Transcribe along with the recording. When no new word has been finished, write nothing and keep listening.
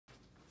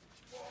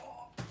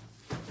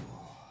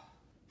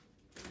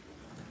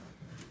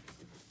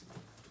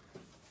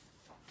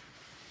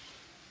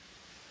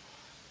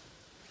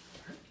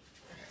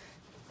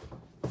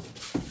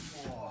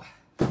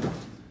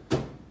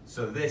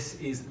So this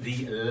is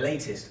the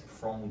latest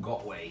from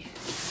Gotway,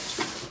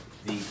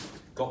 the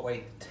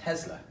Gotway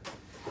Tesla.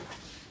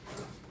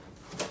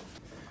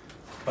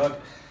 Plug,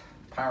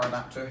 power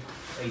adapter,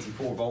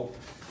 84 volt.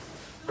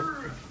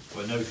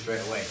 Well, no,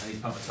 straight away. I need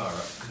to pump the tyre up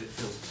because it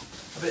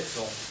feels a bit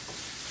soft.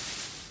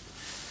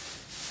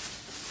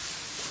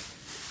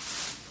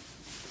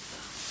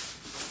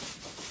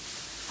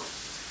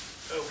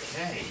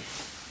 Okay,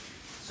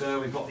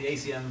 so we've got the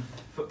ACM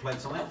foot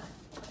plates on it.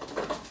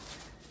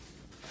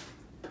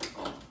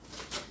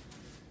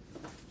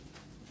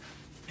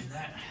 In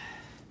there.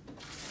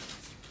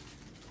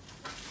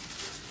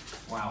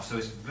 Wow, so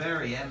it's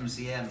very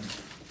MCM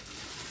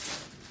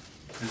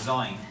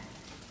design,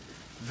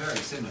 very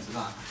similar to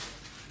that,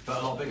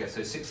 but a lot bigger.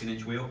 So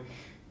 16-inch wheel.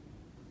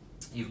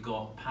 You've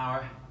got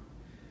power,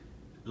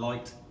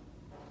 light,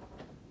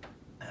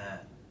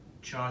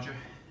 charger,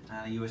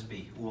 and a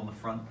USB, all on the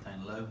front,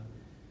 down low.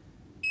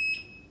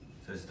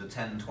 So it's the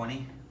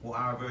 1020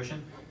 watt-hour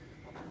version.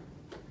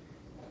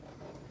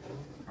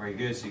 Very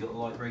good. So you've got the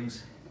light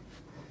rings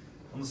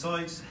on the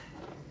sides.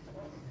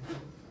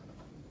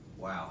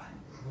 Wow,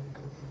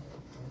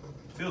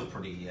 feels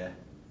pretty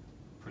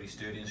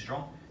sturdy and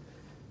strong,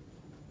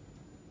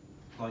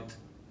 like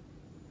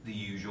the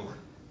usual.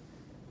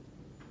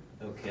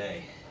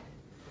 Okay,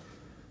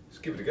 let's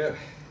give it a go.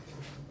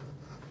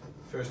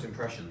 First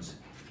impressions.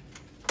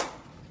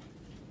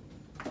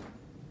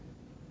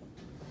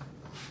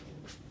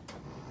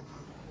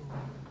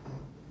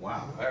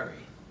 Wow,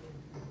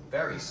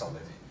 very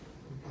solid.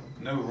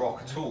 No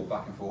rock at all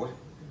back and forward.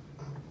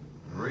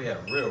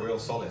 Real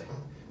solid.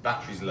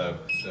 Battery's low,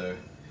 so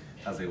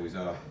as they always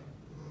are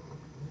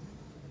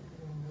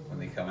when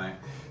they come out.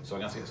 So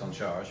I'm gonna have to get this on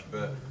charge,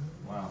 but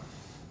wow.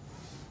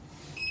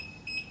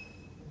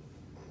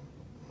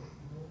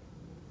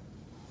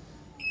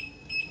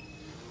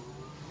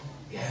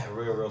 Yeah,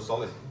 real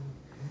solid.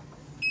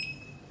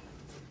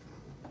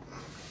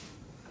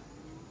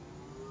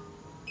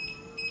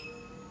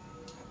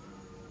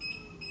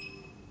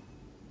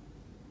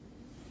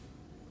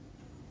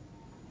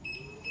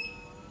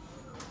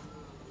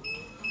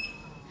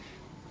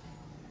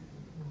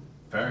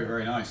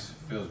 Very nice.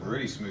 Feels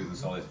really smooth and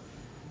solid.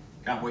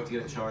 Can't wait to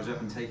get it charged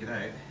up and take it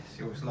out,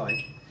 see what it's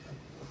like.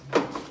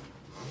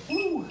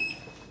 Woo!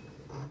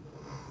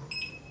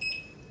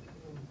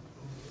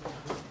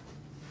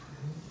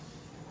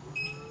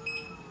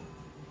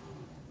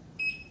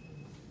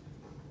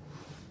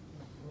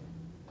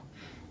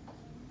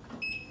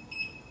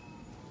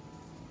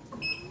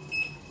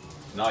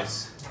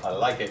 Nice, I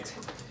like it.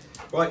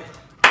 Right,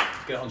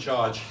 let's get it on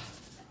charge.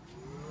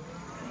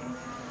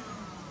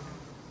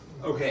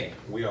 Okay,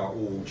 we are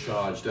all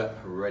charged up,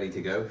 ready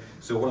to go.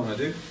 So what I'm going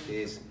to do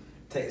is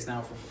take this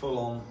now for a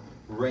full-on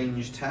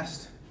range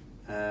test.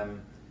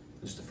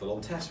 Just a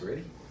full-on test,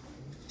 really.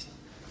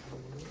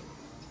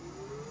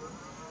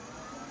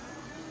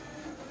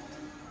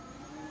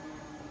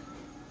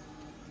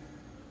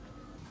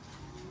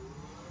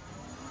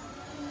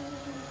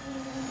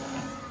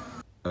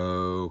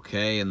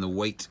 Okay, and the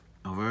weight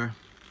of her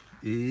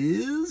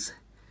is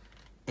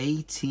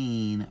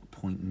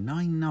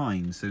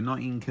 18.99, so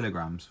 19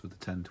 kilograms for the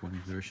 1020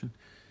 version.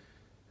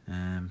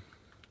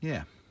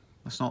 Yeah,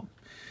 it's not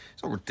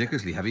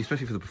ridiculously heavy,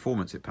 especially for the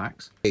performance it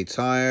packs. A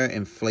tyre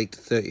inflate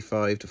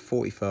 35 to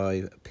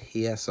 45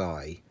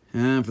 psi.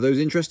 And for those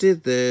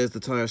interested, there's the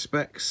tyre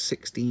specs,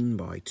 16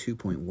 by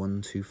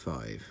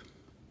 2.125.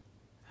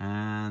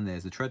 And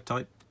there's the tread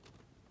type.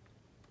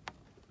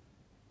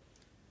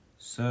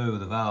 So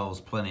the valve's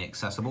plenty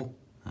accessible.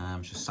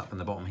 Just sat in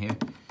the bottom here.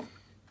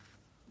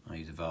 I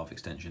use a valve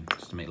extension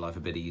just to make life a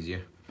bit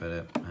easier,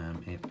 but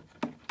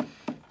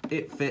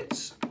it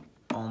fits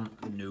on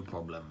no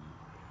problem.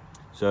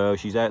 So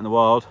she's out in the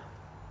wild,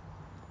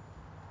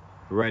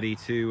 ready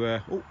to,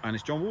 oh, and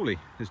it's John Worley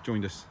has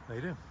joined us. How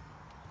you doing?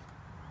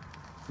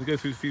 We'll go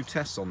through a few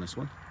tests on this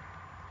one.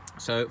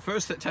 So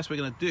first test we're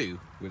going to do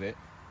with it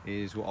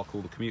is what I'll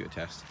call the commuter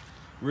test,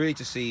 really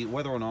to see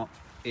whether or not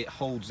it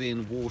holds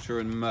in water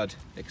and mud,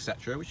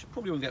 etc., which you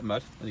probably won't get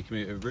mud on your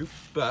commuter route,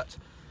 but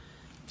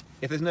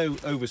if there's no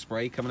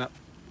overspray coming up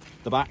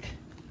the back,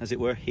 as it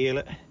were,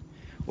 heelet,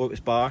 or up its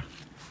bar,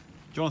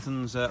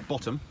 Jonathan's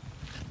bottom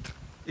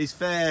is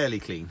fairly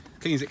clean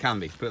as it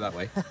can be, put it that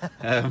way.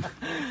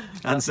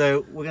 And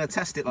so we're going to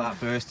test it like that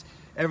first.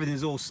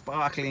 Everything's all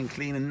sparkly and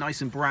clean and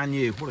nice and brand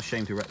new. What a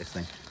shame to wreck this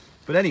thing.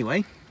 But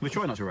anyway, we'll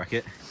try not to wreck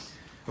it.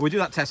 We'll do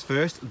that test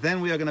first, then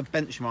we are going to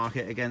benchmark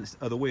it against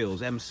other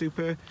wheels. M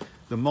Super,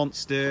 the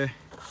Monster,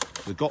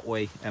 the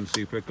Gotway M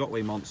Super,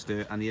 Gotway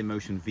Monster, and the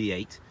InMotion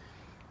V8.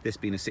 This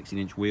being a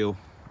 16-inch wheel.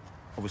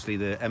 Obviously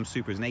the M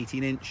Super is an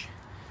 18-inch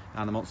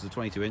and the Monster's a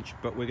 22-inch,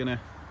 but we're gonna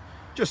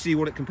just see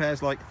what it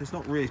compares like. It's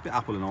not really, it's a bit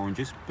apple and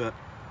oranges, but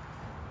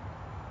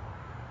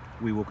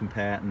we will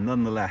compare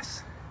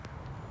nonetheless.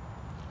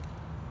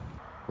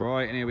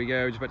 Right, and here we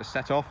go, just about to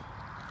set off.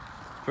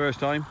 First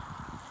time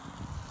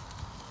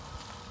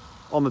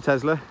on the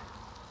Tesla.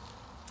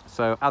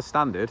 So as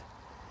standard,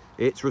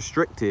 it's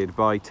restricted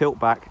by tilt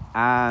back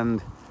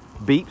and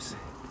beeps.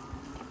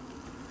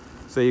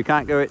 So you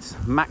can't go its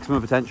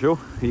maximum potential.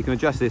 You can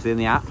adjust this in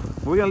the app.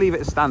 We're going to leave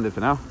it as standard for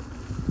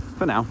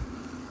now,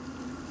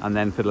 and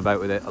then fiddle about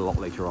with it a lot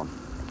later on.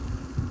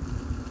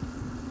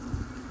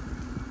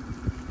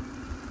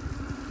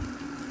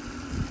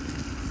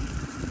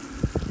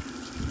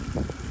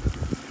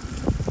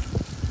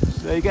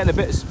 So you're getting a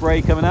bit of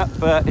spray coming up,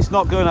 but it's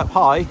not going up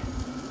high.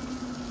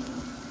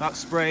 That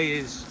spray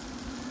is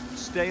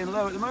staying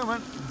low at the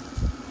moment.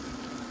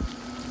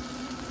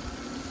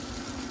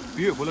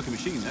 Beautiful looking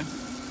machine though.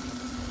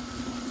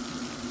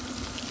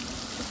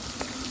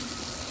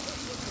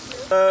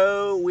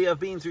 So we have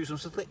been through some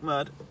slick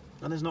mud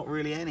and there's not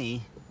really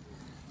any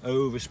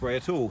overspray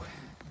at all.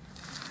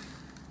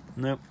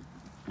 Nope.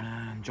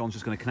 And John's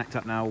just going to connect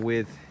up now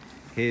with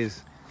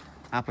his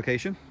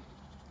application.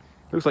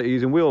 Looks like you're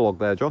using wheel log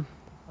there, John.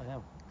 I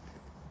am.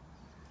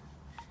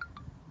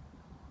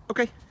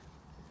 Okay.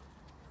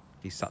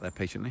 He's sat there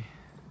patiently.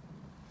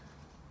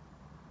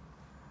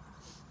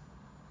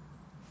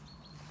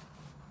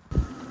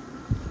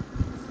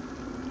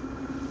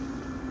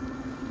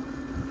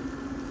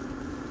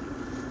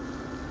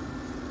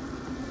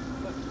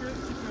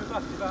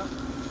 About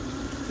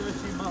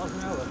 13 miles an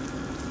hour.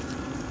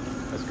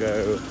 Let's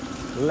go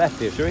left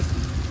here, shall we?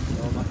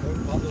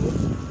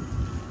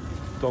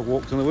 Dog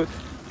walks in the woods.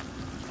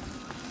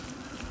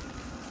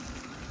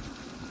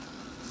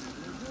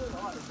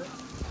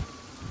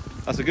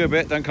 That's a good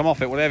bit, don't come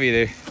off it, whatever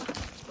you do.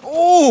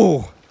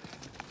 Oh!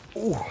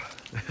 Oh!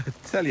 I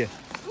tell you.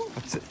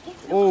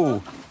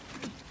 Oh!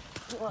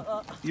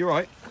 You're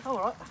right. All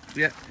right.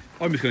 Yeah.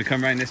 I'm just going to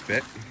come around this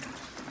bit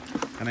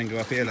and then go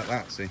up here like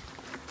that, see?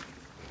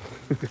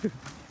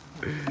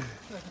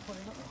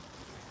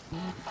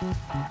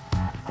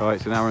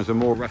 Right, so now we're in some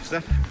more rough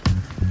stuff.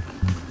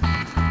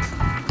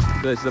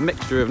 So it's a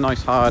mixture of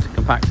nice hard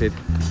compacted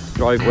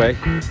driveway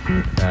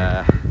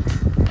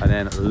and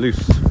then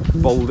loose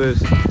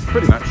boulders.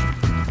 Pretty much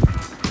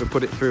we'll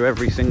put it through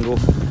every single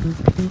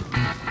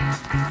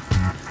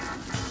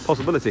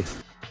possibility.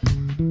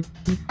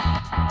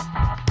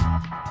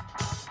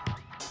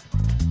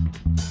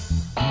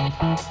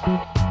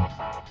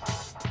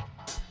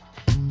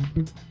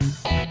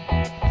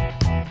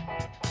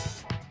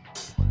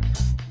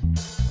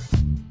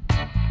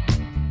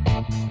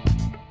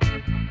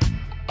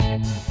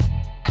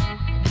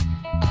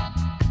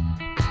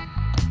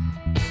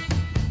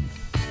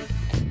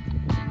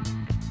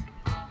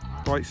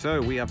 Right,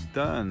 so we have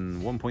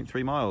done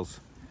 1.3 miles.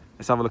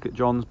 Let's have a look at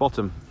John's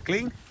bottom.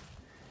 Clean?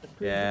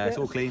 Yeah, it's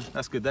all clean.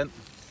 That's good then.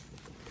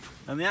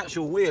 And the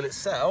actual wheel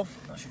itself,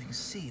 I'm not sure if you can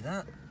see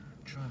that.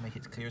 Try and make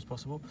it as clear as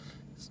possible.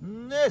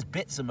 There's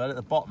bits of mud at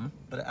the bottom,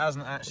 but it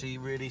hasn't actually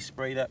really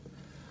sprayed up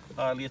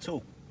hardly at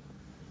all.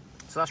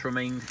 So that's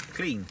remained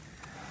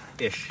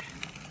clean-ish.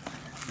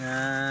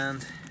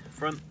 And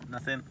front,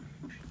 nothing,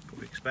 which you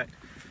probably expect.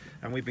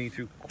 And we've been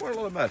through quite a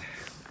lot of mud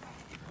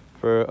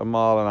for a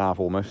mile and a half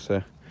almost.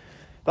 So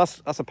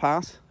that's a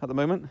pass at the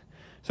moment.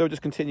 So we'll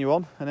just continue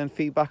on and then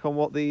feedback on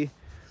what the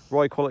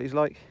ride quality is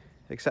like,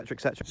 etc,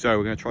 etc. So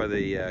we're going to try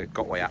the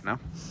Gotway app now.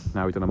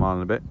 Now we've done a mile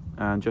and a bit,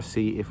 and just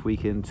see if we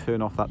can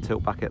turn off that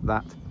tilt back at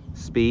that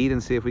speed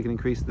and see if we can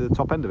increase the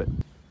top end of it.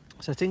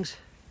 Settings.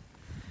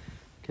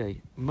 Okay,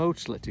 mode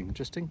selecting,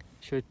 interesting.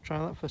 Should we try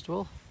that first of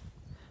all?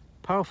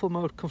 Powerful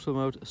mode, comfortable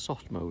mode,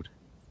 soft mode.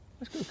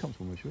 Let's go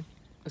comfortable mode, shall we?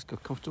 Let's go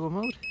comfortable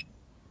mode.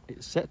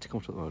 It's set to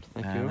comfortable mode.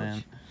 Thank you very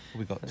much.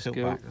 We've got Let's tilt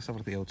go. back. Let's have a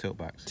look at the old tilt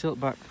backs. Tilt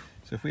back.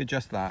 So if we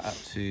adjust that up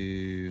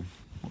to,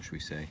 what should we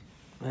say?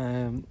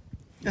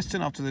 Let's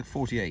turn off to the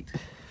 48.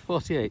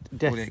 48.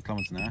 48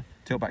 kilometers an hour.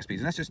 Tilt back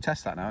speeds. And let's just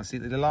test that now and see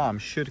that the alarm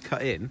should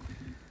cut in.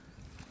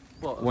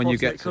 What, when you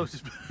get to,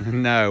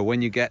 no,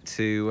 when you get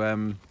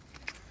to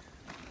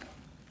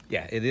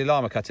yeah, the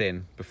alarm will cut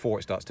in before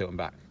it starts tilting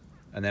back,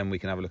 and then we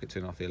can have a look at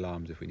turning off the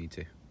alarms if we need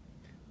to.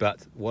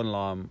 But one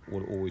alarm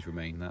will always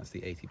remain. That's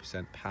the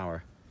 80%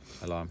 power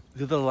alarm.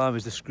 The other alarm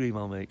is the scream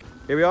I'll make.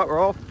 Here we are, we're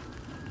off,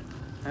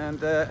 and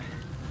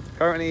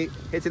currently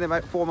hitting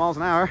about 4 miles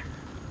an hour.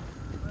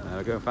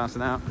 We're going faster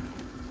now.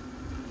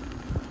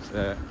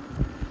 So,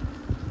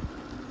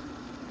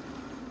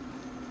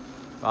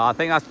 I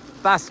think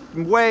that's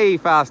way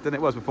faster than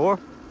it was before.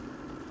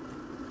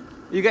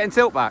 Are you getting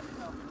tilt back?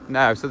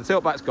 No, so the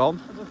tilt back's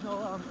gone. There's no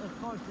alarm.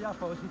 According to the app,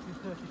 I was hitting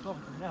 30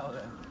 kilometers an hour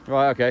there.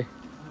 Right, okay. And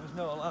there was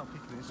no alarm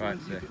kicking in. So Right,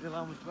 when did you think the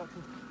alarm was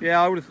active?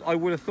 Yeah, I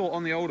would have thought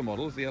on the older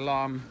models the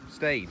alarm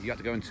stayed. You had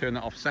to go and turn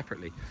that off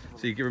separately.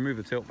 So you can remove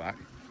the tilt back.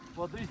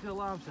 Well, there's the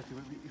alarm setting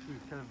if we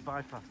kind of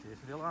bypassed here.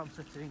 So the alarm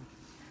setting,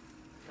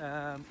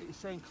 it's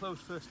saying close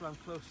first alarm,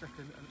 close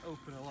second, and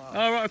open alarm.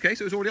 Oh, right, okay,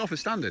 so it's already off as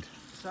standard.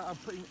 So I'm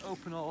putting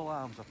open all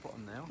alarms I've put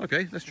on now.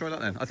 Okay, let's try that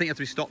then. I think you have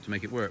to be stopped to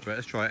make it work, but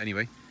let's try it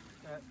anyway.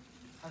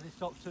 Has it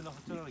stopped, turn off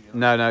and turn on again?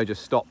 No,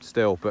 just stopped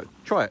still, but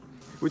try it.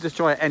 We'll just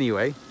try it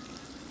anyway.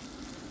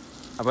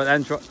 But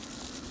then try...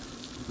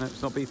 No,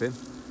 it's not beeping.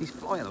 He's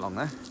flying along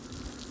there.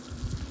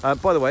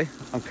 By the way,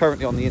 I'm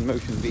currently on the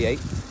InMotion V8.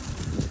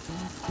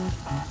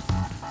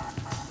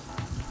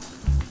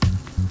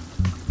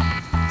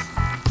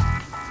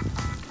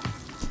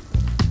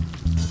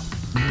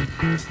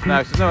 No,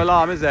 there's no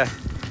alarm, is there?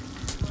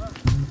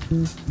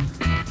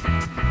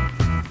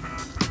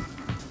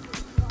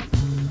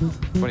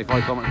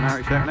 "25 kilometres an hour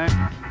it's shouting out."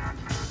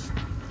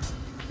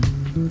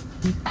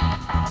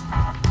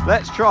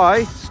 Let's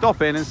try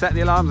stopping and set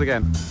the alarms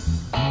again.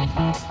 Right,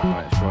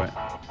 let's try it.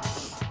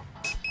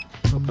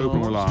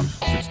 Open alarms.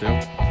 Sit still.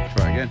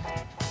 Try it again.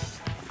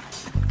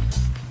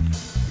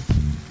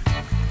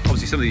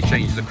 Obviously some of these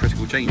changes are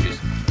critical changes,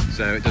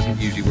 so it doesn't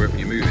usually work when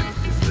you're moving.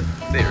 It's the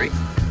theory.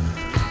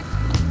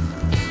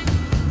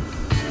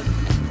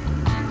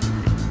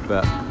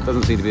 But it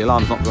doesn't seem to be the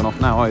alarm's not gone off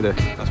now either.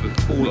 That's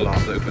with all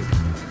alarms open.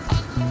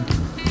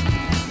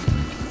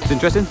 It's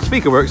interesting.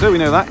 Speaker works though, we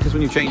know that, because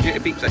when you change it,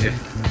 it beeps at you.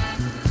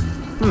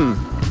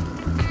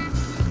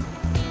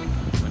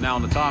 We're now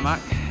on the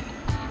tarmac.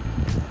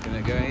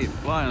 Gonna go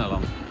flying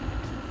along.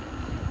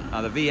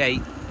 Now the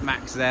V8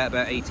 max there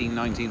about 18,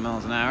 19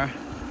 miles an hour.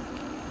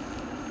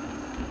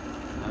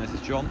 And this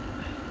is John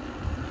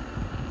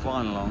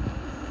flying along.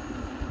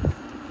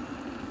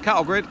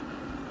 Cattle grid.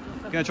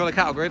 Gonna try the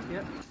cattle grid?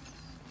 Yep.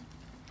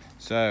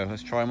 So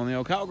let's try him on the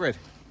old cattle grid.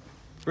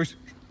 Bruce,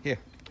 here.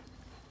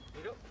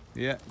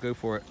 Yeah, go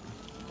for it.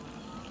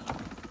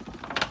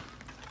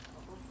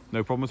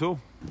 No problem at all.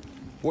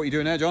 What are you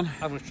doing there, John?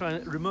 I'm going to try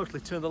and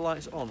remotely turn the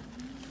lights on.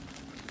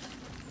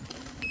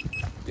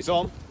 It's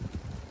on.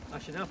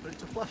 Actually now put it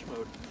to flash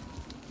mode.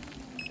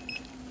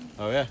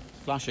 Oh yeah,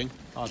 it's flashing.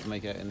 Hard to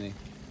make it in the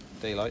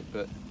daylight,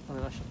 but... And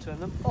then I shall turn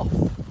them off.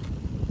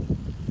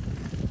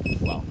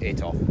 Well,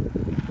 it off.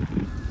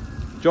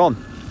 John,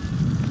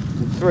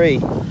 3,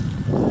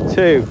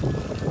 2,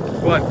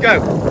 1, go!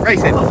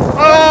 Racing!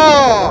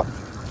 Oh!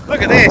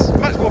 Look at this,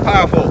 much more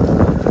powerful.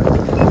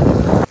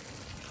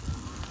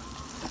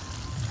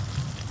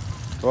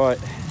 Right.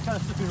 It's kind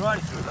of slipping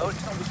right through it though,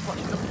 it's not just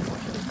flashing up.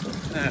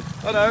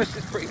 Oh no,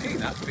 it's pretty clean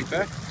that, to be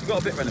fair. You've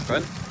got a bit around the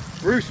front.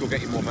 Bruce will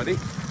get you more muddy.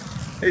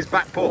 His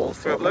back paws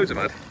throw up loads of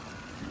mud.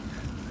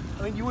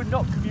 I mean, you would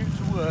not commute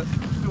to work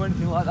to do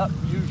anything like that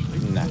usually.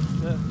 No.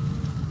 But,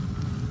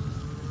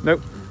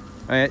 Nope.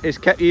 It's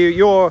kept you,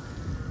 your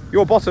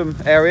bottom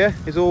area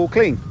is all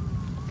clean.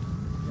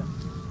 yeah.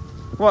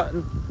 What?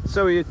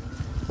 So are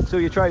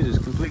your trousers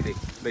completely,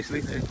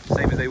 basically, the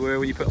same as they were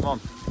when you put them on.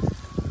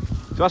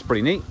 So that's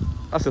pretty neat.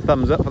 That's a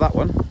thumbs up for that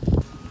one.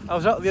 I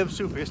was out at the M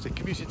Super yesterday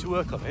commuting to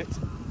work on it,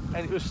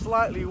 and it was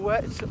slightly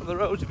wet. The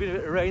roads had been a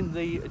bit of rain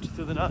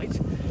through the night,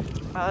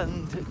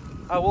 and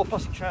I wore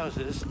plastic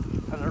trousers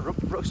and a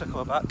rucksack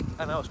on my back,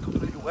 and I was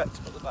completely wet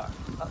at the back.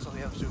 That's on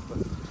the M Super.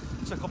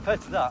 So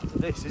compared to that,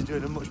 this is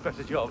doing a much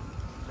better job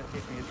at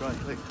keeping it dry and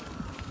clean.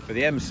 But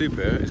the M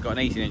Super has got an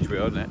 18-inch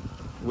wheel, hasn't it?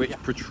 Which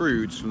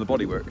protrudes from the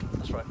bodywork.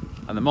 That's right.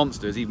 And the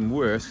Monster is even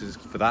worse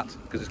for that,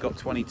 because it's got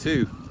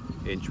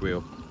 22-inch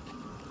wheel.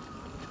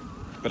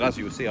 But as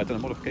you will see, I've done a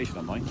modification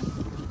on mine.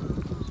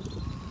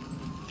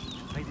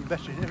 Made it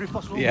better in every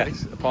possible way.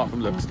 Yes, apart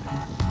from looks.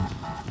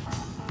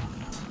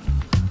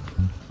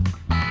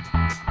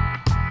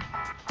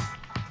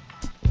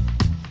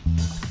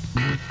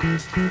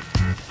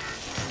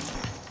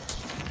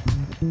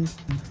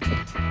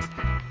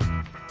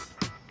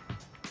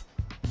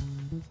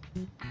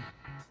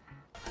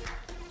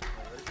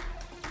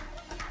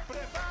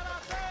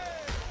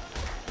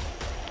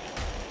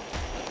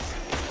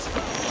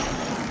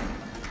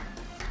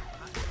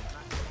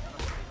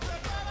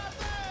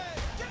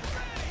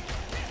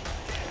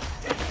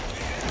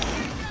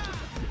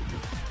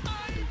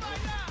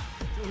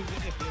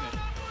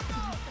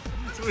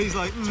 So he's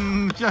like,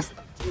 just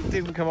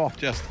didn't come off,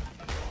 just.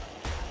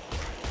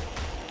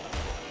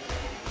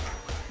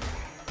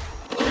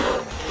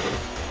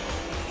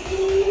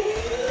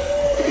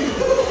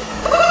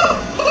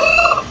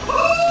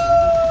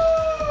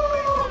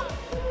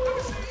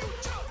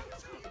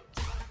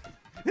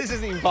 This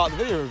isn't even part of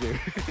the video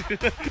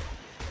review.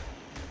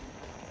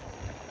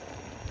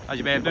 As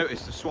you may have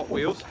noticed, the swap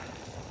wheels.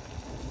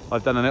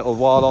 I've done a little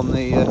while on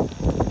the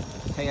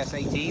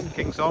KS18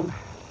 King Song.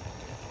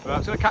 But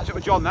I'm going to catch up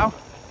with John now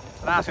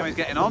and ask him how he's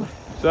getting on.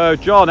 So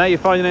John, how are you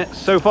finding it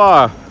so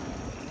far?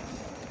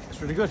 It's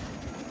really good.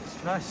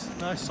 It's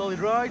nice solid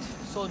ride,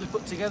 solidly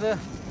put together,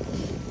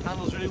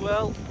 handles really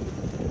well.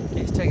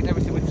 It's taken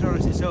everything we've thrown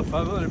at it so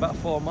far. We're only about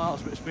 4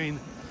 miles, but it's been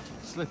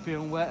slippy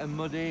and wet and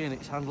muddy, and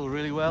it's handled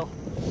really well.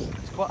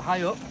 It's quite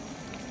high up,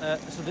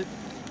 so the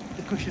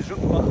cushions are up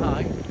quite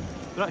high,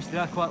 but actually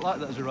I quite like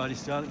that as a riding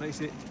style. It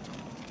makes it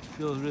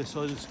feel really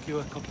solid and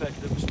secure compared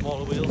to the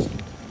smaller wheels.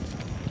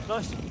 It's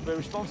nice, very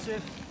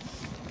responsive.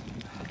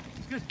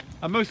 It's good.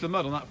 And most of the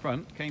mud on that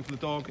front came from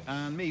the dog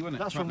and me, wasn't it?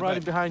 That's from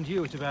riding behind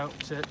you at about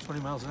 20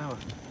 miles an hour.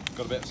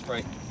 Got a bit of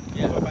spray.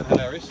 Yeah. So I found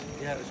hilarious.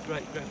 Yeah, it was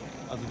great.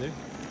 How to do?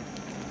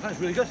 That's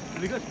really good,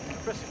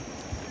 impressive.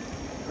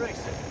 Great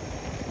sit.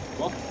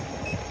 What?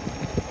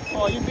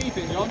 Oh, are you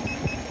beeping, John?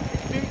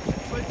 It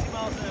beats 20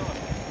 miles an hour.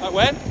 At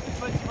when?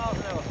 20 miles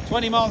an hour.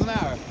 20 miles an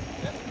hour?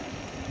 Yeah.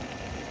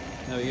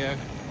 There we go.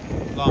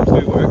 Alarms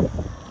do work.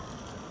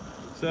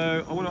 So,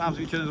 I wonder what happens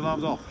if you turn those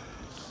alarms off.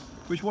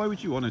 Why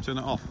would you want to turn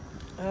it off?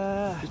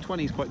 Because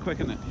 20 is quite quick,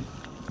 isn't it?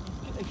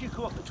 if you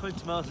come up at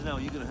 20 miles an hour,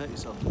 you're going to hurt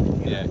yourself.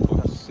 Yeah,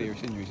 quite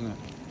serious injuries, isn't it?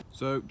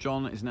 So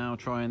John is now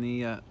trying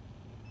the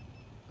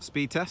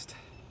speed test.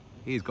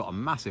 He's got a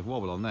massive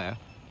wobble on there.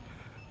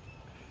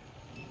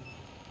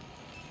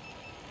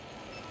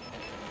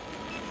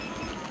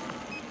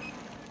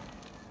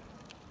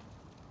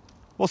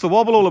 What's the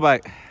wobble all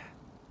about?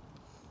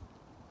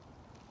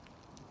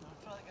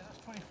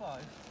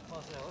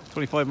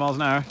 25 miles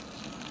an hour.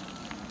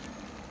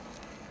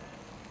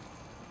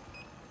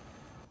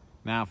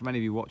 Now, for many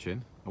of you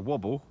watching, a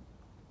wobble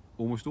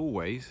almost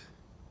always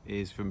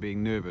is from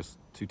being nervous,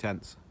 too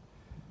tense.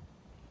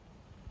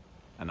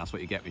 And that's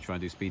what you get when you try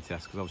and do speed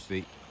tests, because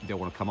obviously you don't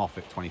want to come off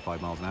at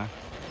 25 miles an hour.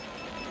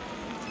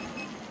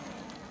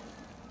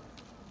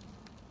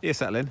 You're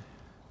settling.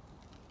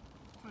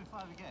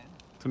 25 again.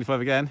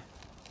 25 again.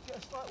 Get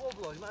a slight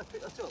wobble on, you might have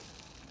picked that up.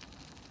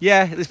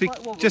 Yeah,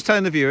 just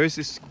telling the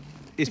viewers,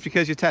 it's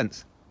because you're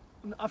tense.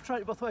 I've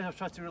tried it both ways. I've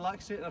tried to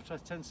relax it and I've tried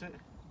to tense it.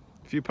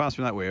 If you pass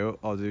me that wheel,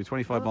 I'll do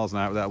 25 miles an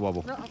hour without a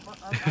wobble. No,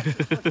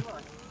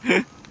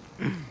 I'm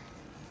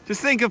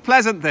Just think of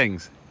pleasant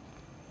things,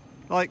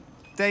 like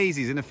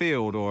daisies in a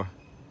field or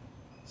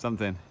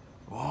something.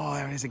 Oh,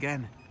 there it is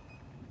again.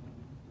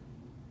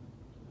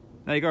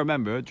 Now you got to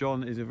remember,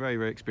 John is a very,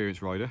 very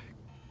experienced rider.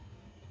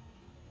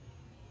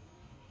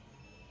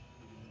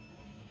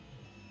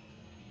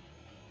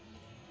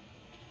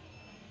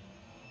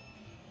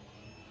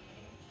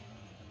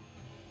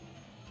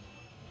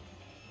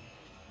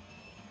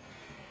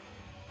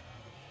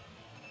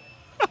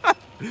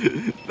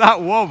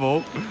 That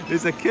wobble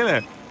is a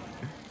killer.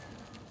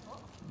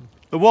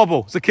 The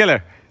wobble is a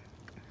killer.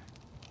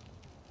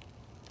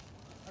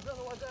 I don't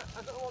know what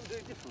I'm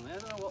doing differently. I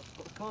don't know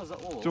what colours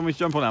that wobble. Do you want me to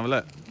jump on and have a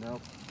look?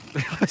 No.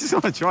 I just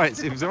want to try it,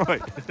 see if it's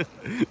alright.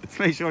 Let's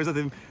make sure there's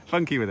nothing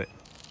funky with it.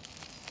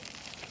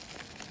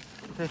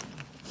 Okay.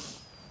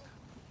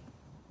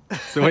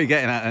 So what are you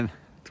getting at then?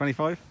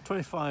 25?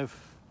 25,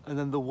 and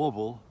then the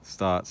wobble.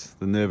 Starts,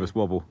 the nervous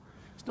wobble.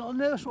 It's not a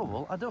nervous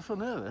wobble. I don't feel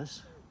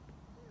nervous.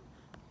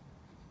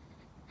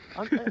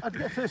 I'd get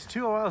the first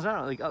 2 hours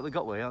out at the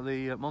Gotway, at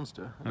the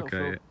Monster. I don't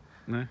Okay, feel,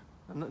 no?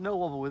 no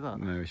wobble with that.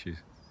 No issues.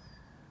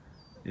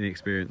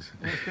 Inexperience.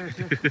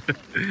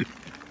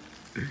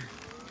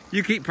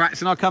 You keep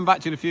practicing, I'll come back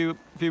to you in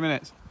a few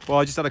minutes. Well,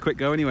 I just had a quick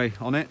go anyway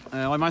on it.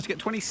 I managed to get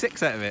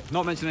 26 out of it.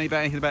 Not mentioning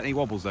anything about any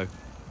wobbles though.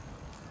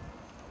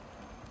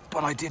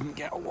 But I didn't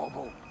get a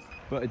wobble.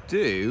 But I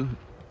do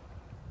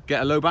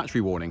get a low battery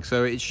warning.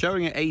 So it's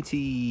showing at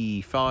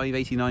 85,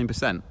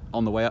 89%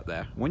 on the way up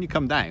there. When you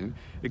come down,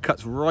 it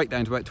cuts right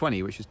down to about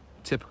 20, which is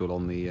typical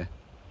on the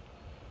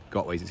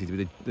Gotways. It seems to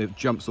be, it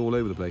jumps all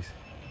over the place.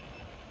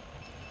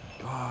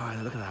 Oh,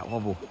 look at that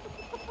wobble.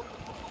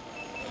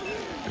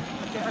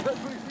 Yeah, I got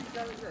 26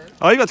 down there.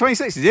 Oh, you got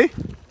 26, did you?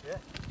 Yeah.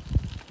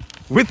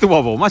 With the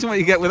wobble. Imagine what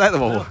you get without the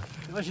wobble. No,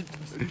 imagine.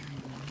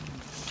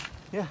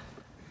 Yeah.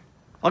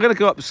 I'm going to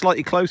go up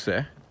slightly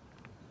closer.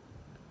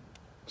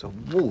 It's a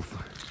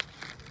wolf.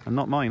 And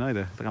not mine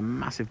either. It's like a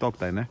massive dog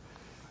down there.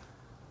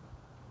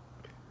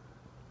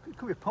 It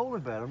could be a polar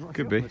bear. I'm not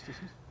Could sure. be.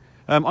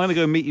 I'm going to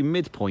go meet you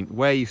midpoint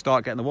where you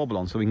start getting the wobble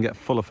on so we can get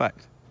full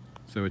effect.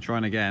 So we're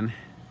trying again.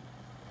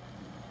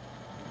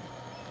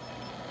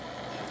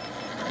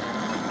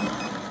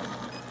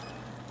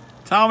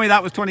 Tell me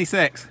that was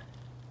 26.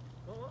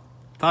 What?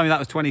 Tell me that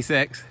was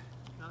 26.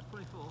 No,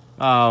 24.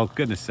 Oh,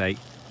 goodness sake.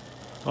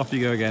 Off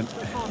you go again.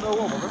 24, no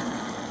wobble, then.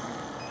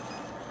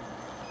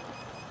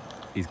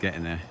 He's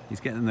getting there. He's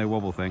getting the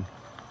wobble thing.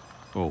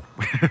 Oh,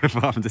 what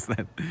happened just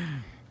then?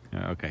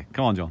 Yeah, okay,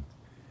 come on, John.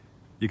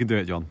 You can do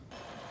it, John.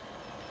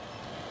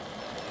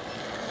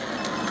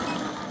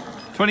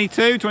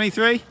 22,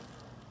 23?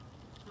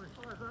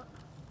 25, that.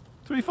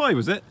 25,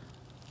 was it?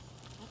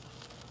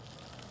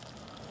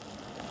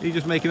 Are you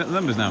just making up the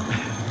numbers now?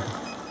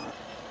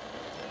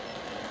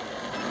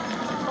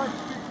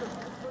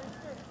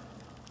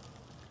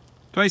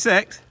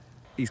 26?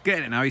 He's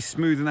getting it now. He's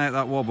smoothing out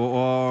that wobble.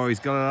 Oh, he's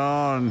got it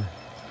on.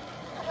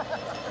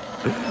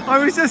 I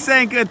was just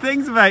saying good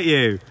things about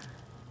you.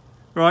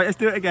 Right, let's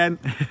do it again.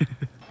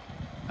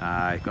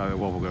 He's got a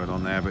wobble going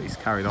on there, but he's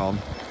carried on.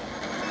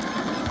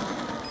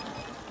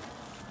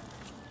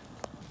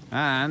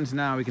 And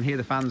now we can hear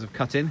the fans of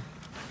cutting.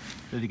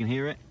 So you can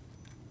hear it.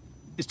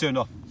 It's turned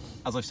off,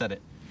 as I've said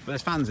it. But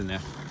there's fans in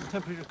there.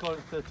 Temperature recording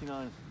at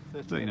 39.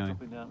 39.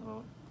 Dropping down at the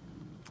moment.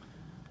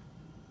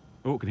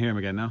 Oh, can hear him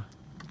again now.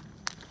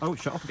 Oh,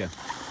 shut off again.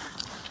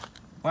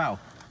 Wow.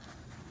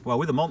 Well,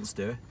 with a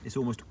Monster, it's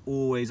almost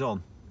always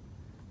on.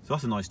 So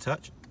that's a nice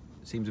touch.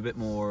 It seems a bit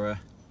more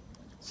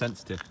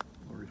sensitive.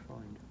 More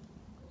refined.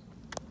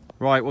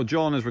 Right, well,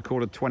 John has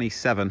recorded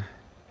 27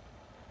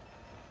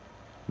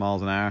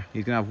 miles an hour.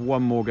 He's going to have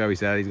one more go, he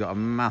said. He's got a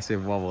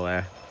massive wobble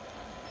there.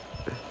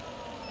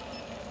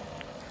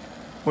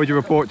 What did you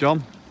report,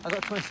 John? I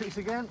got 26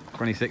 again.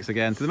 26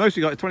 again. So the most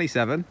we got is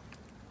 27.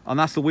 And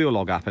that's the wheel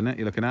log app, isn't it,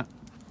 you're looking at?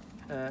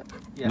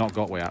 Yeah. Not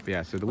Gotway app,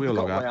 yeah. So the wheel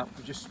log app.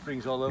 It just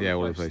springs all over Yeah, the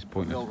all place. over the place,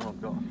 pointless. The old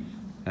one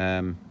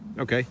I've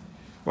got. Okay.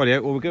 Well, yeah,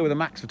 well, we'll go with a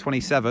max of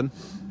 27.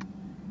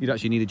 You'd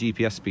actually need a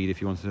GPS speed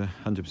if you wanted to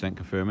 100%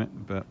 confirm it,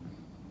 but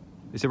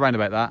it's around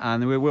about that.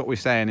 And what we're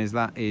saying is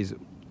that is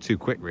too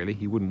quick, really.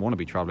 You wouldn't want to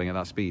be travelling at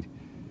that speed,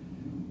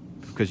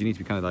 because you need to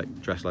be kind of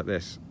like dressed like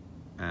this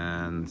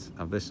and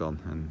have this on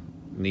and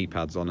knee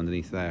pads on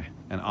underneath there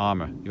and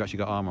armour. You've actually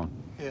got armour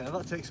on. Yeah,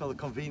 that takes all the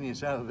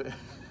convenience out of it.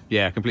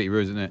 Yeah, completely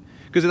ruins, isn't it?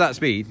 Because at that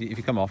speed, if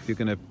you come off, you're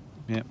going to,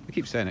 yeah, I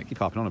keep saying it, keep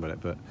harping on about it,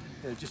 but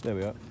yeah, just there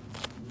we are.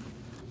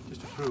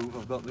 Just to prove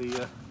I've got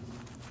the...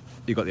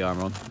 You've got the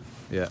armour on,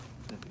 yeah.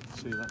 You can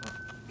see that now.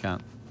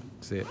 Can't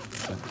see it.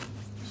 So.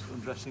 Just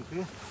undressing for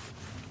you.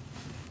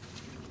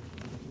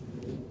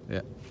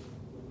 Yeah.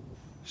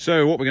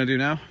 So what we're going to do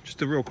now, just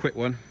a real quick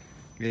one,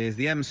 is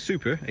the M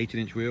Super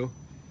 18-inch wheel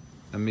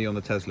and me on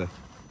the Tesla.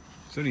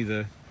 It's only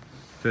the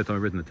third time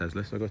I've ridden the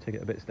Tesla, so I've got to take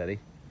it a bit steady.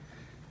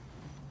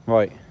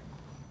 Right.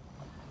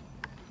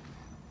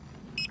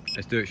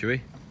 Let's do it, shall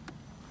we?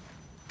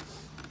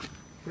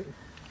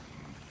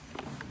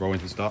 Roll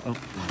into the start. Oh,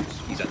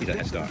 he's at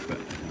head start, but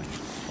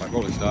right,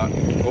 roll and start.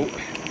 Oh,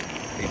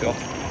 he's off.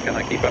 Can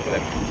I keep up with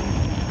him?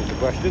 That's the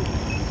question.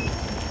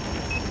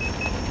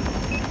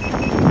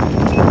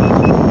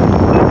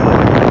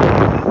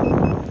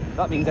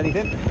 That means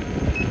anything.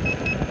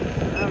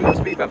 Now we've got a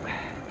speed bump.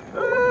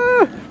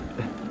 Ah!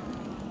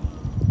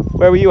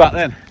 Where were you at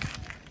then?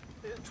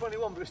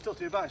 21, but it's still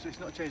to your back, so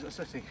it's not changed that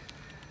setting.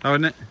 Oh,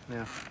 isn't it?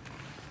 Yeah.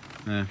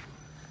 Yeah.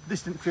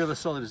 This didn't feel as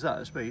solid as that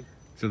at speed.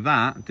 So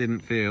that didn't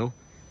feel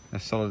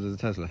as solid as a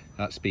Tesla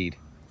at speed.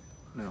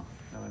 No,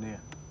 nowhere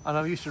near. And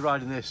I'm used to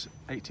riding this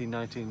 18,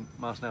 19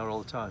 miles an hour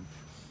all the time.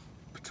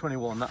 For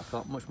 21, that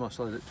felt much more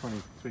solid at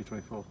 23,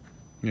 24.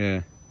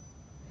 Yeah.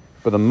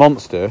 But the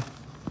Monster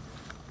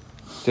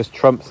just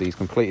trumps these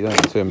completely, doesn't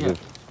it, in terms of,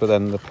 but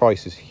then the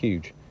price is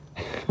huge.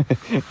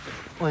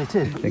 Well, it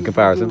is. In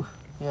comparison.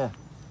 Yeah.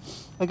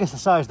 I guess the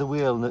size of the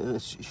wheel and the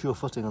sure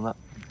footing on that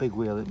big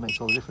wheel, it makes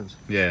all the difference.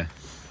 Yeah.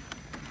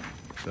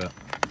 But,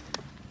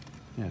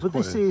 yeah, but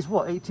this is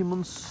what, 18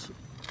 months,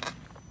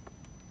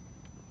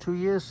 2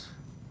 years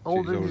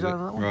older in design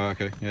than that one?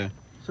 Right, okay, yeah.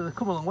 So they've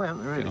come a long way,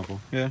 haven't they, really?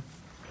 Yeah.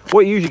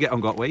 What you usually get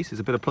on Gotways is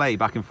a bit of play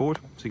back and forward,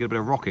 so you get a bit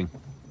of rocking,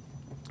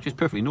 which is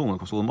perfectly normal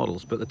across all the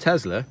models, but the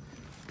Tesla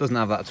doesn't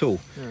have that at all.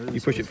 Yeah,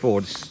 you push it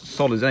forward, it's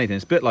solid as anything.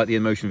 It's a bit like the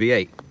InMotion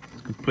V8.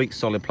 It's a complete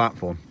solid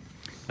platform.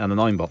 And the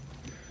 9bot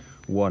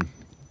 1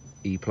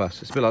 E+.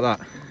 It's a bit like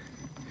that.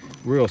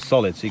 Real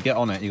solid, so you get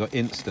on it, you've got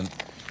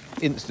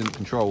instant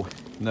control.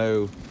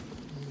 No,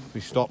 if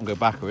you stop and go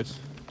backwards,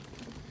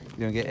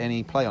 you don't get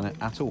any play on it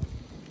at all.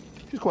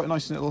 Which is quite a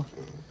nice little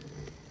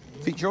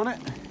feature on it.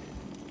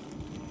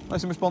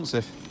 Nice and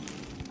responsive.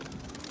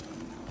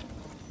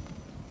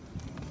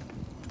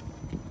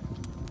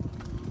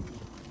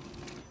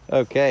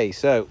 Okay,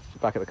 so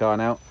back at the car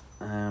now.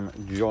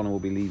 John will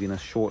be leaving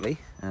us shortly,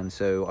 and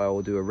so I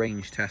will do a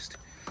range test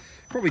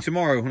probably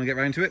tomorrow when I get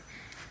round to it.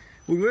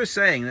 We were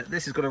saying that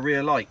this has got a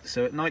rear light,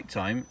 so at night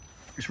time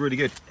it's really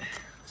good,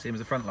 same as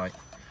the front light.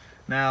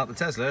 Now the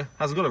Tesla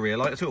hasn't got a rear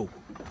light at all,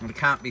 and it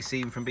can't be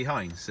seen from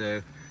behind,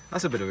 so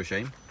that's a bit of a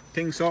shame.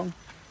 King Song,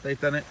 they've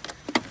done it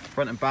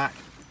front and back,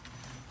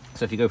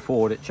 so if you go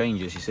forward it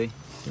changes, you see.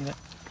 Yeah.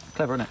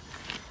 Clever, isn't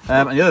it?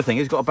 And the other thing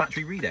is it's got a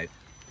battery readout,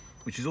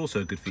 which is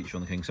also a good feature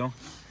on the King Song.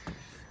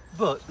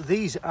 But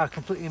these are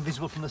completely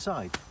invisible from the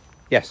side.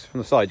 Yes,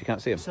 from the side you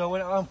can't see them. So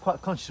when I'm quite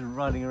conscious of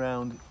riding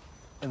around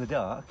in the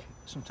dark,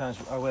 sometimes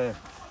I wear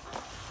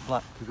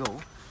black to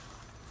go,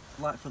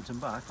 light front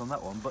and back on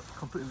that one, but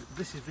completely,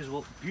 this is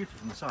visible beautifully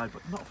from the side,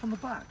 but not from the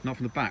back. Not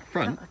from the back,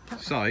 front,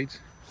 sides,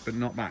 but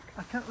not back.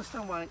 I can't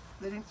understand why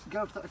they didn't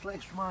go to that little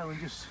extra mile and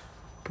just...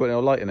 Put a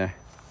little light in there.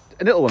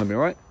 A little one would be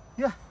alright.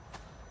 Yeah.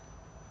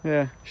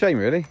 Yeah, shame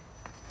really.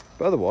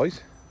 But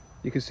otherwise,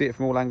 you can see it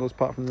from all angles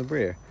apart from the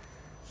rear.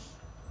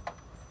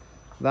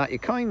 That you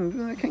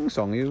kind, King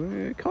Song,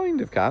 you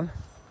kind of can.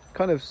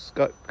 Kind of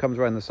comes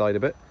around the side a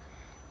bit.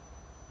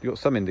 You've got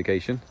some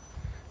indication,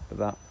 but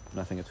that,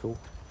 nothing at all.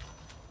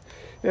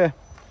 Yeah,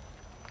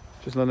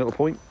 just another little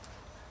point.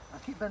 I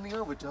keep bending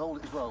over to hold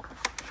it as well.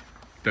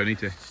 Don't need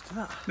to.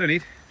 No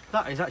need.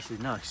 That is actually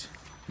nice.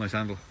 Nice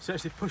handle. So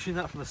actually pushing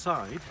that from the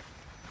side,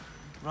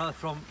 rather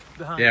from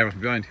behind. Yeah,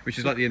 from behind, which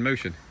is like the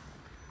InMotion.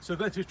 So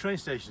going through train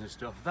stations and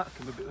stuff, that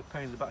can be a bit of a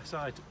pain in the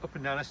backside. Up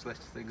and down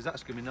escalator things,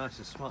 that's going to be nice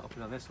and smart up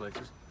and down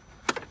escalators.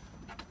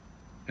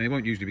 And it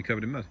won't usually be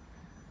covered in mud.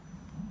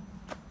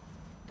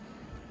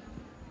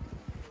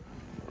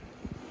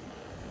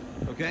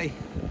 Okay,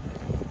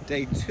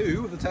 day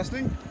 2 of the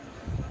testing.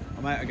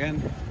 I'm out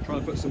again,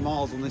 trying to put some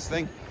miles on this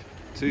thing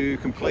to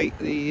complete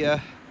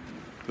the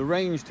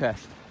range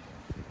test.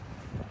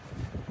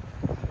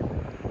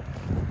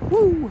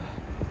 Woo!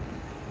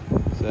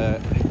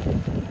 So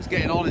it's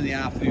getting on in the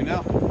afternoon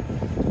now.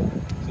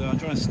 So I'm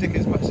trying to stick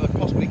as much as I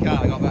possibly can.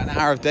 I got about an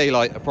hour of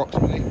daylight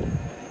approximately.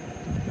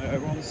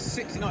 We're on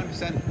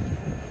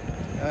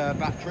 69%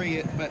 battery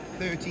at about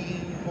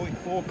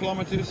 13.4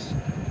 kilometers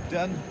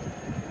done.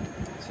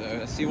 So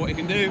let's see what you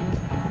can do.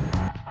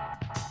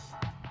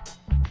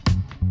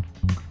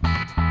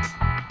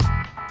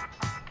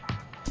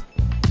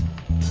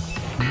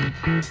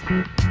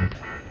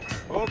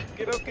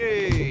 Okie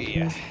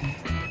dokie.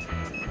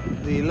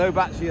 The low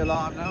battery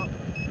alarm now.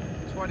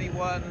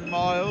 21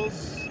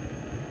 miles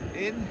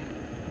in.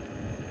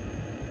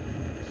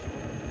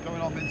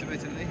 Coming off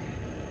intermittently.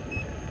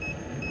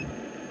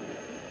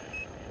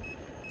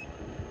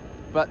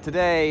 But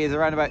today is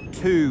around about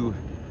 2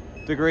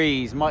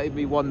 degrees, might even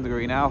be 1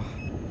 degree now.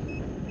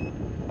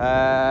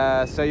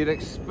 So you'd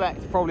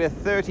expect probably a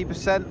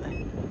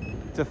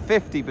 30% to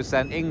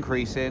 50%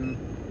 increase in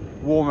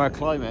warmer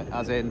climate,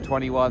 as in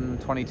 21,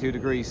 22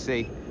 degrees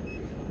C.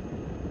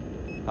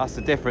 That's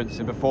the difference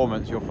in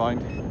performance you'll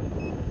find.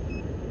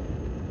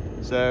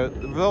 So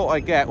the result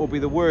I get will be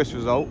the worst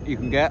result you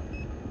can get.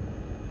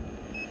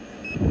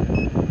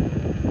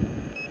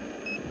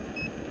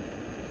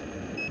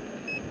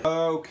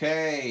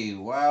 Okay,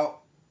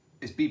 well,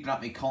 it's beeping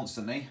at me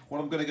constantly. What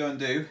I'm going to go and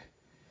do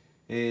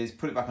is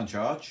put it back on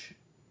charge,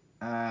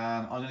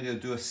 and I'm going to go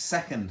do a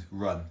second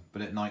run,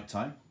 but at night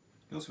time.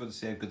 You also want to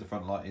see how good the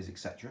front light is,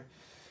 etc.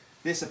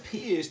 This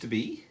appears to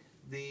be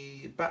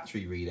the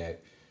battery readout.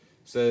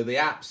 So the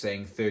app's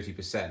saying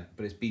 30%,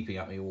 but it's beeping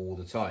at me all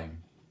the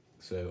time.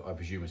 So I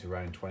presume it's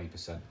around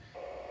 20%.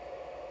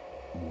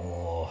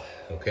 Whoa,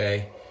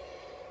 okay.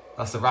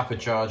 That's the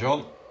rapid charge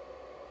on.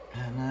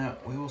 And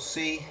we will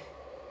see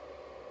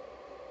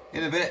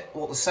in a bit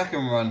what the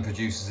second run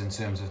produces in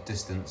terms of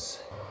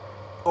distance.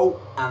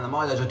 Oh, and the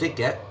mileage I did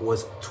get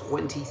was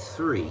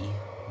 23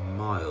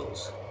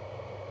 miles.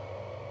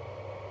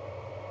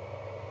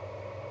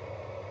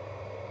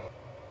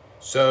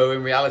 So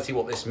in reality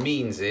what this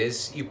means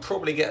is you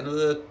probably get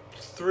another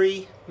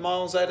 3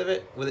 miles out of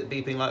it with it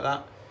beeping like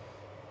that.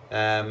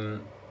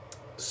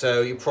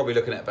 So you're probably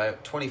looking at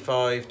about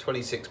 25,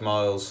 26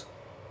 miles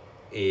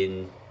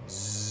in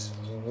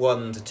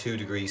 1 to 2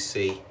 degrees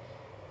C.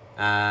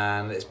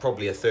 And it's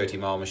probably a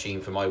 30-mile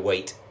machine for my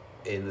weight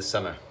in the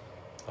summer,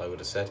 I would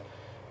have said.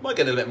 Might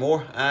get a little bit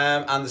more.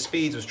 And the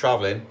speeds was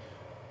traveling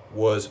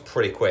was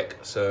pretty quick.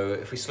 So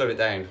if we slowed it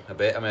down a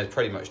bit, I mean, it's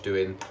pretty much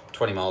doing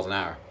 20 miles an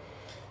hour.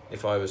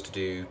 If I was to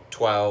do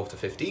 12 to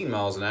 15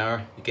 miles an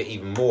hour, you get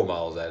even more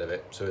miles out of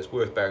it. So it's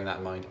worth bearing that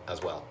in mind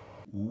as well.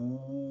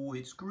 Ooh,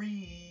 it's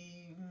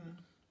green.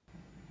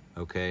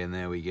 Okay, and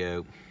there we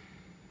go.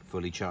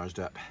 Fully charged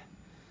up.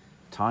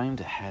 Time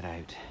to head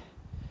out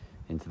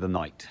into the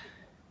night.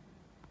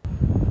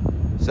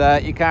 So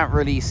you can't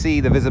really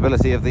see the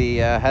visibility of the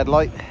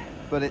headlight,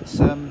 but it's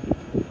yeah,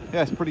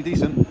 it's pretty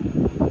decent.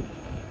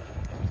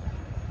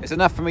 It's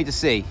enough for me to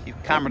see. Your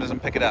camera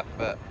doesn't pick it up,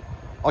 but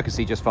I can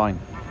see just fine.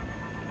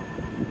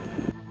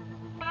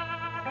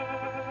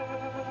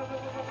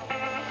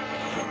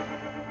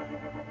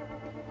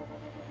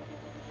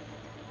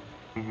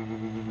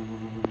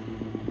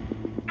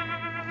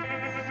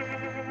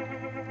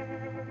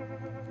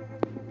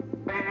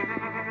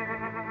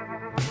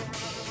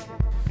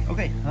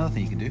 Okay, another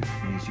thing you can do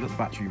is you've got the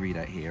battery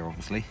readout here,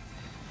 obviously.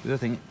 The other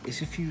thing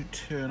is if you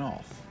turn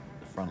off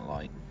the front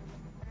light,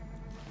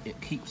 it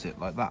keeps it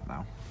like that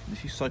now. And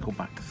if you cycle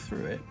back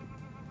through it,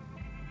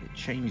 it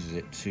changes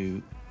it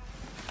to,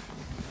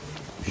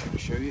 I'm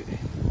show you,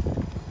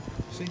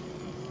 see?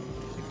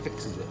 It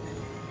fixes it.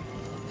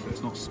 So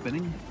it's not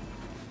spinning.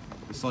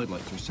 The side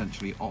lights are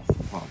essentially off,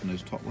 apart from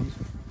those top ones,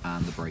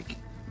 and the brake.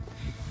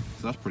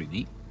 So that's pretty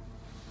neat.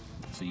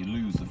 So you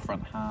lose the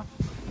front half,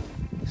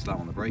 you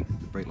slam on the brake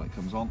light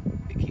comes on,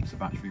 it keeps the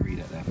battery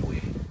readout there for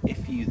you.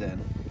 If you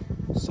then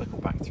cycle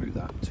back through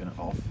that, turn it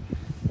off,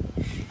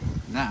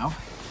 now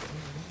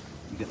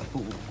you get the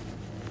full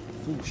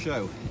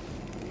show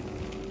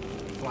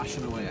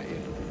flashing away at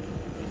you.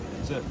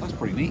 So that's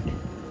pretty neat.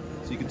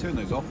 So you can turn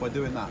those off by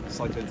doing that,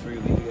 cycling through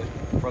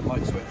the front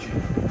light switch.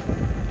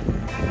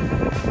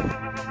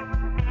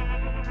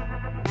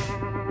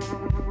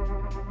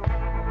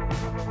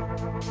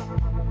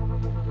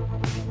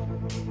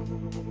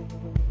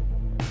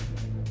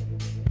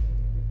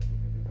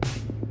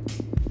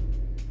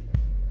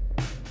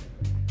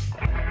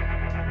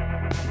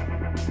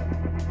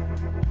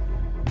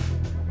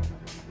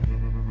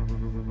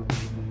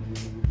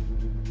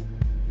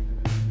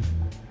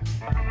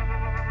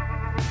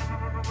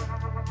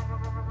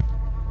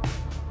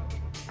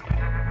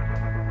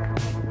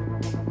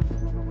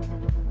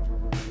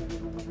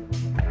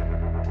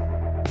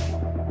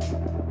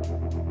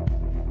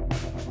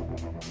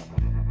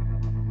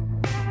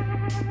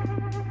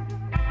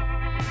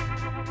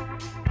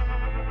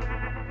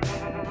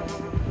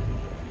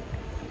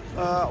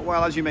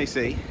 Well, as you may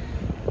see,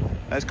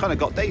 it's kind of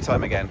got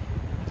daytime again.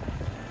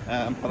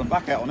 But I'm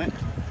back out on it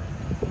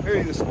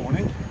early this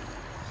morning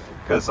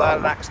because I had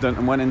an accident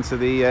and went into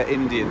the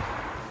Indian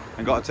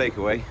and got a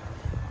takeaway,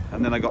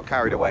 and then I got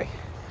carried away.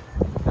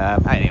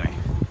 Anyway,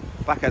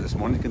 back out this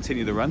morning to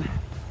continue the run.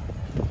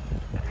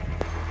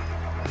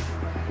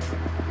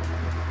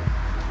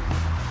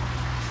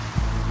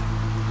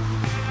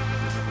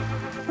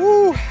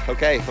 Woo!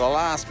 Okay, for the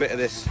last bit of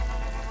this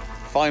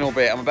final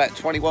bit, I'm about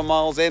 21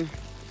 miles in.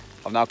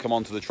 I've now come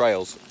onto the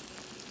trails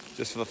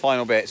just for the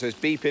final bit. So it's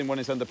beeping when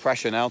it's under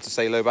pressure now to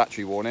say low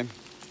battery warning,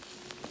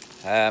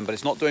 but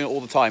it's not doing it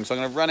all the time. So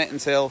I'm going to run it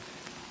until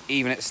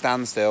even at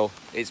standstill,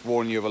 it's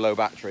warning you of a low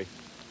battery.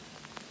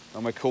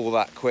 And we call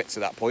that quits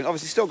at that point.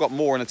 Obviously still got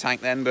more in the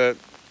tank then, but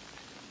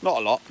not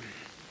a lot.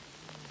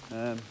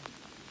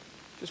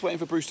 Just waiting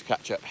for Bruce to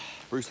catch up.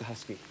 Bruce the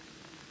Husky.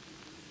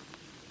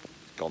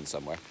 It's gone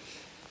somewhere.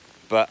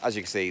 But as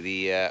you can see,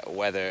 the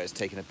weather has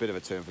taken a bit of a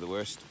turn for the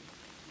worst.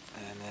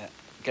 And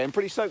getting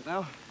pretty soaked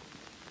now.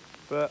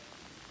 But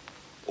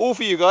all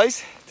for you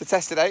guys to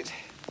test it out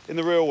in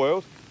the real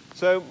world.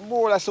 So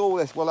more or less all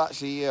this, well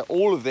actually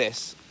all of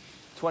this,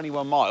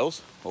 21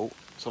 miles. Oh,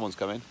 someone's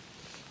coming.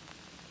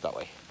 That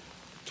way.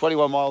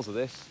 21 miles of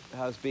this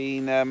has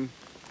been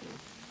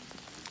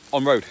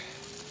on road.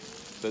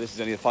 So this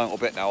is only the final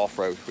bit now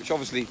off-road, which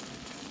obviously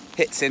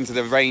hits into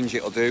the range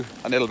it'll do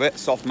a little bit,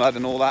 soft mud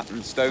and all that,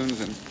 and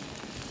stones and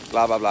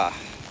blah, blah, blah.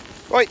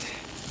 Right,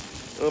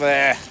 over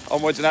there,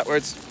 onwards and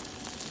upwards.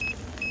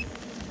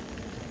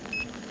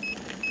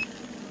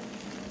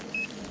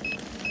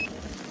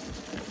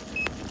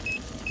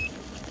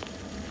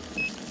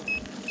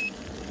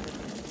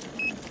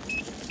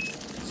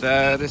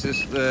 So this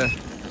is the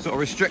sort of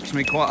restricts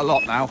me quite a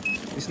lot now.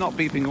 It's not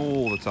beeping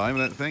all the time, I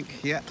don't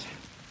think, yet.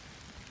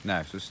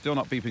 No, so it's still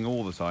not beeping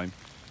all the time.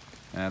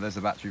 There's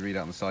the battery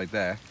readout on the side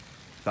there,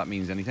 if that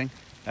means anything.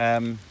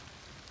 But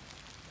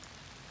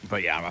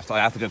yeah, I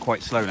have to go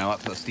quite slow now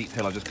up to that steep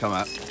hill I've just come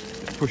up.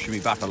 It's pushing me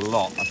back a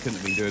lot. I couldn't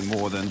have been doing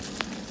more than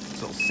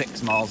sort of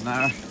 6 miles an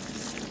hour.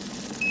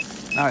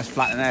 Now it's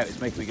flattening out, it's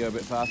making me go a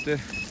bit faster,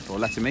 or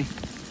letting me.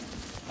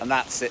 And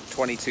that's it,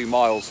 22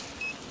 miles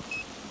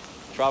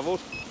travelled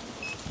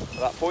at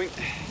that point.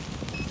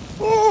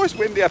 Oh, it's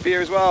windy up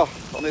here as well,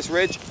 on this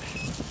ridge.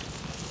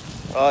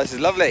 Oh, this is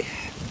lovely.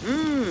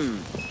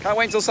 Can't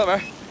wait until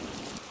summer.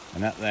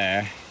 And up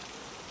there,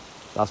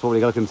 that's what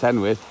we got to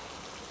contend with.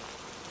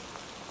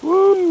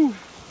 Woo!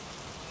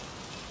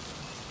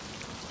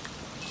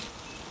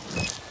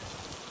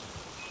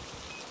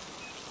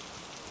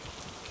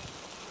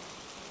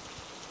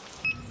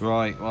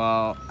 Right,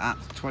 well, at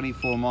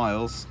 24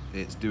 miles,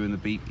 it's doing the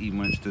beep even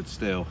when it stood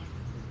still.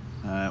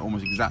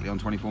 Almost exactly on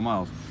 24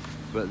 miles.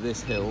 But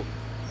this hill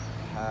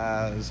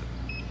has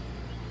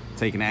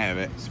taken out of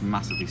it. It's a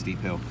massively steep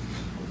hill.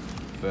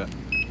 But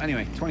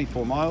anyway,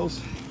 24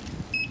 miles,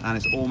 and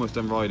it's almost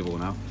unrideable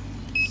now.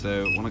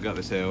 So when I go up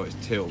this hill, it's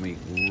tilted me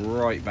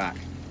right back.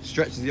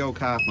 Stretches the old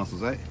calf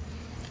muscles out,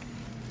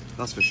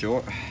 that's for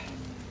sure.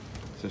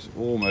 So it's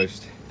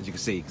almost, as you can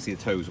see the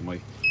toes on my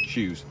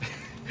shoes,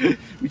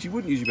 which you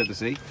wouldn't usually be able to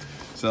see.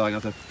 So I'm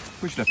going to have to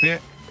push it up here,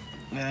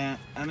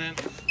 and then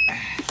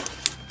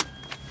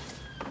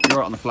you're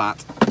right on the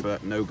flat,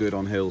 but no good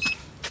on hills.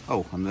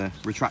 Oh, and the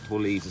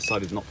retractable leads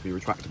decided not to be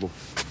retractable.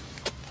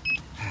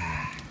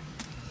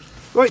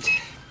 Right,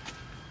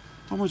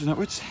 onwards and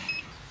upwards.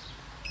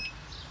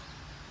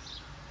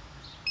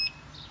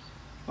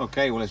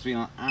 Okay, well, it's been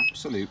an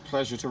absolute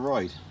pleasure to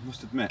ride, I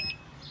must admit.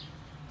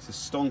 It's a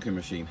stonking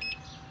machine.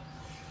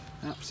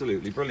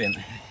 Absolutely brilliant.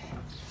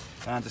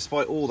 And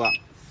despite all that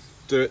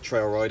dirt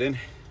trail riding,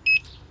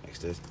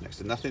 next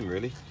to nothing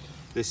really,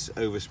 this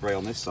overspray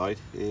on this side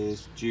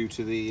is due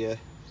to the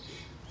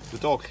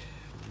dog.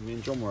 Me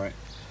and John were out.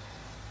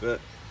 But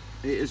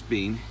it has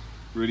been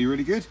really,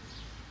 really good.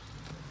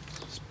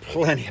 It's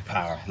plenty of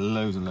power,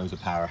 loads and loads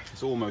of power.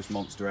 It's almost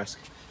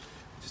monster-esque,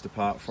 just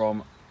apart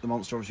from the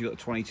monster obviously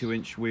got a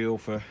 22-inch wheel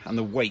and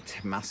the weight,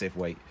 massive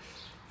weight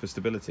for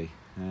stability.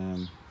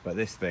 But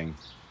this thing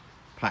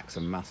packs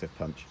a massive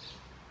punch.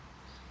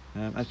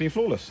 It's been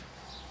flawless.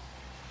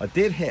 I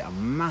did hit a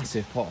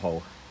massive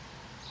pothole.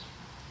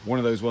 One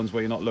of those ones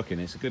where you're not looking.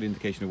 It's a good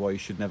indication of why you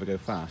should never go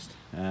fast.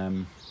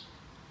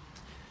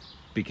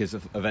 Because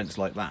of events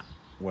like that,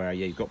 where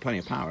yeah, you've got plenty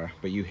of power,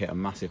 but you hit a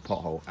massive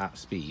pothole at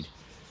speed,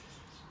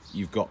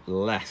 you've got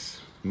less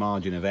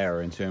margin of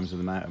error in terms of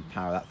the amount of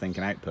power that thing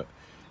can output,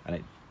 and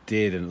it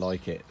didn't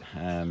like it.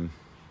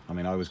 I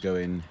mean, I was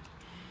going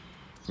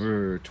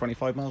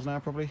 25 miles an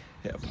hour probably,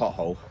 hit a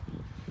pothole,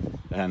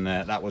 and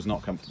that was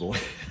not comfortable.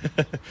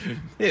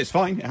 It was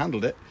fine, it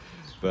handled it,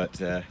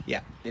 but yeah,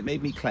 it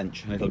made me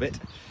clench a little bit.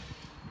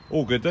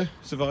 All good though,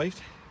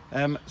 survived.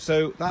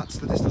 So that's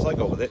the distance I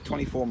got with it,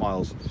 24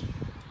 miles.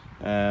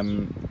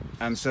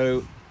 And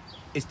so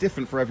it's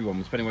different for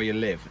everyone depending where you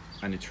live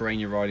and the terrain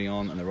you're riding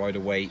on and the rider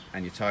weight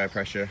and your tyre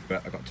pressure.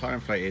 But I got tyre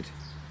inflated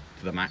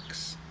to the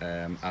max,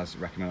 as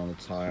recommended on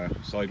the tyre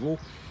sidewall.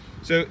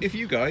 So if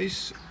you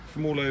guys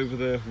from all over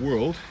the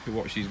world who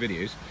watch these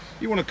videos,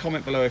 you want to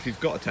comment below if you've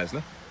got a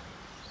Tesla.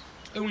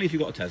 Only if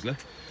you've got a Tesla.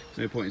 There's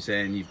no point in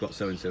saying you've got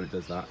so-and-so that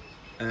does that.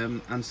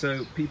 And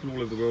so people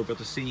all over the world got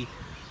to see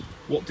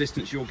what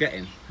distance you're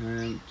getting.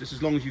 Just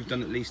as long as you've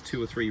done at least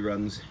 2 or 3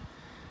 runs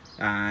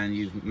and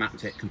you've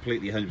mapped it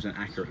completely 100%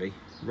 accurately,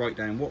 write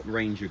down what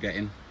range you're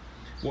getting,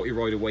 what your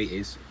rider weight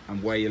is,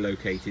 and where you're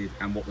located,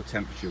 and what the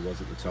temperature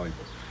was at the time.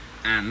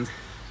 And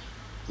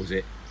was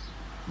it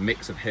a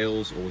mix of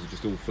hills, or was it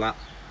just all flat,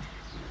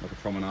 like a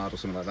promenade or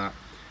something like that?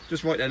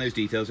 Just write down those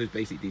details, those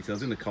basic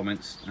details in the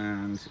comments,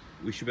 and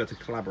we should be able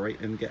to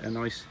collaborate and get a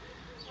nice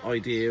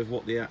idea of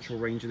what the actual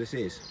range of this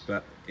is.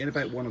 But in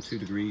about 1 or 2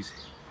 degrees,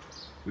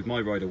 with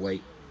my rider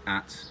weight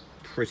at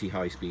pretty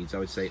high speeds. I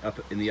would say up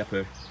in the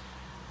upper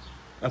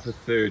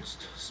thirds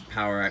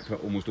power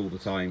output almost all the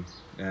time.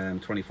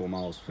 24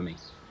 miles for me.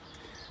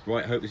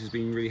 Right, I hope this has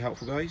been really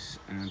helpful, guys,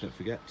 and don't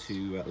forget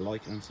to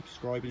like and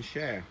subscribe and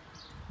share.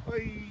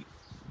 Bye.